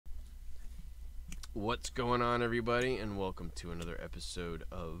What's going on, everybody, and welcome to another episode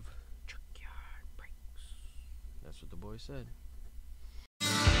of Junkyard Breaks. That's what the boy said.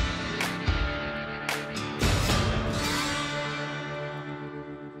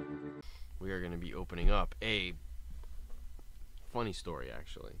 We are going to be opening up a funny story,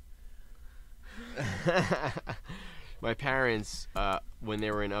 actually. My parents, when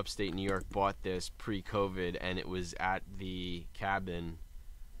they were in upstate New York, bought this pre-COVID, and it was at the cabin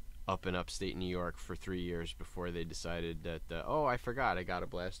up in upstate New York for 3 years before they decided that, oh, I forgot, I got a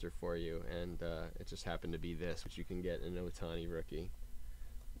blaster for you, and it just happened to be this, which you can get an Ohtani rookie.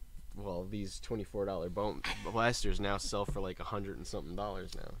 Well, these $24 blasters now sell for like $100 and something now.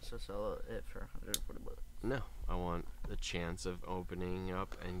 So sell it for $140. No, I want the chance of opening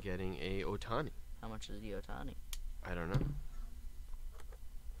up and getting a Ohtani. How much is the Ohtani? I don't know.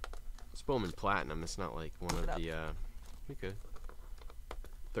 It's Bowman Platinum. It's not like one of the, we could.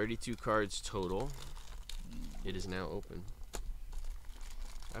 32 cards total. It is now open.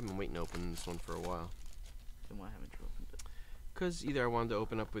 I've been waiting to open this one for a while. Then why haven't you opened it? Because either I wanted to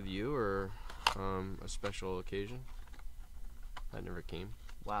open up with you or a special occasion. That never came.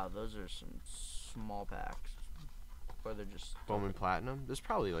 Wow, those are some small packs. Or they're just... Bowman Platinum? There's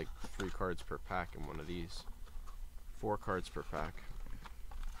probably like 3 cards per pack in one of these. 4 cards per pack.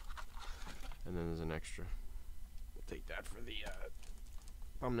 And then there's an extra. We'll take that for the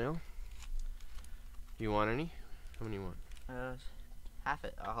thumbnail. Do you want any? How many you want? Half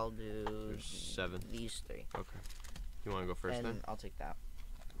it. I'll do... There's 7. These 3. Okay. You want to go first and then? I'll take that.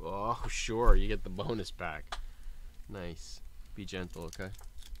 Oh, sure. You get the bonus pack. Nice. Be gentle, okay?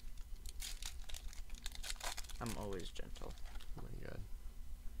 I'm always gentle. Oh my god.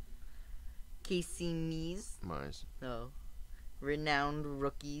 Casey Mees. Mize. No. Renowned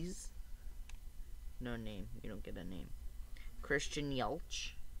Rookies. No name. You don't get a name. Christian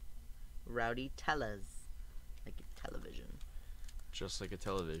Yelch. Rowdy Tellez. Like a television. Just like a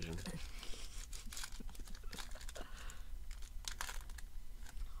television.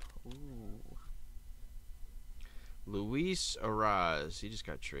 Ooh. Luis Araz. He just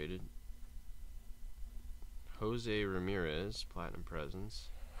got traded. Jose Ramirez. Platinum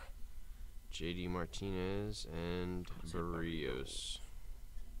Presents. JD Martinez. And Barrios.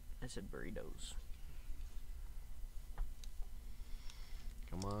 I said burritos.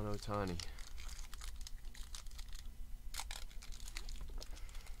 Come on, Ohtani.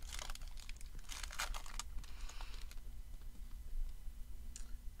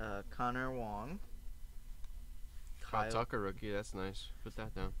 Connor Wong. Kyle Tucker rookie, that's nice. Put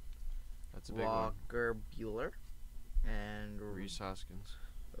that down. That's a big Walker Bueller. And one. Reese Hoskins.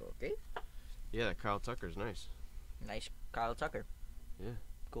 Okay. Yeah, that Kyle Tucker's nice. Nice Kyle Tucker. Yeah.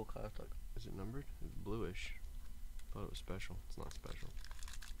 Cool Kyle Tucker. Is it numbered? It's bluish. Thought it was special. It's not special.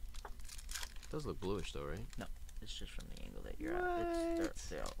 It does look bluish though, right? No, it's just from the angle that you're at.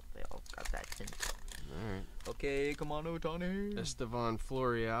 They all got that tint. Alright. Okay, come on, Ohtani. Estevan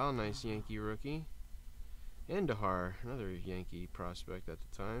Florial, nice Yankee rookie. Andahar, another Yankee prospect at the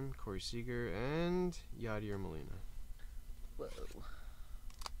time. Corey Seager and Yadier Molina. Whoa.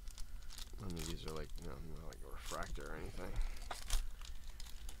 None of these are like, no, not like a refractor or anything.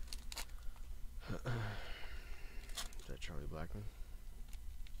 Is that Charlie Blackmon?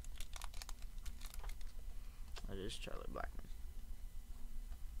 That is Charlie Blackmon.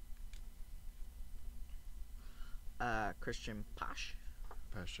 Christian Pash.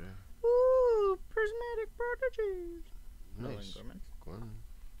 Pasha. Woo! Prismatic Prodigies. Nice. Gorman. Gorman.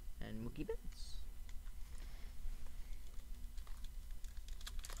 And Mookie Betts.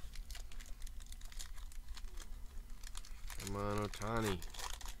 Come on, Ohtani.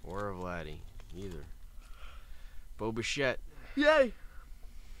 Or a Vladdy. Either. Bo Bichette. Yay!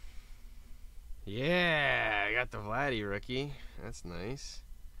 Yeah, I got the Vladdy rookie. That's nice.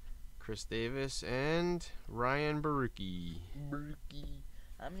 Chris Davis and Ryan Baruki.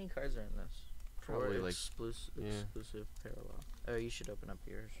 How many cards are in this? Probably like exclusive parallel. Oh, you should open up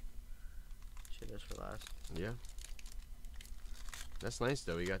yours. Should this for last. Yeah. That's nice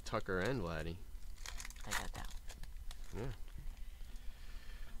though. We got Tucker and Vladdy. I got that. Yeah.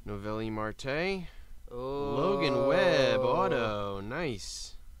 Novelli Marte. Oh. Logan Webb auto.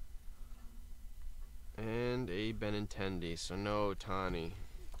 Nice. And a Benintendi. So no Ohtani.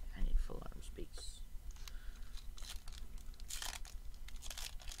 I need full arm space.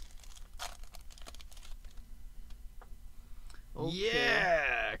 Okay.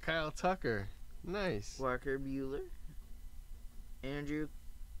 Yeah, Kyle Tucker. Nice. Walker Bueller, Andrew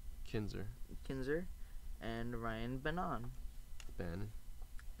Kinzer. and Ryan Bannon. Bannon.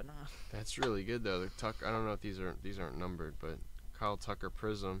 Bannon. That's really good though. The Tuck. I don't know if these aren't numbered, but Kyle Tucker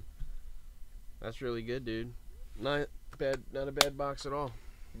Prism. That's really good, dude. Not bad. Not a bad box at all.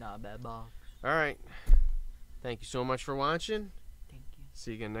 Not a bad box. All right. Thank you so much for watching. Thank you.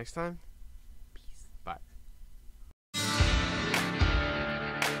 See you again next time.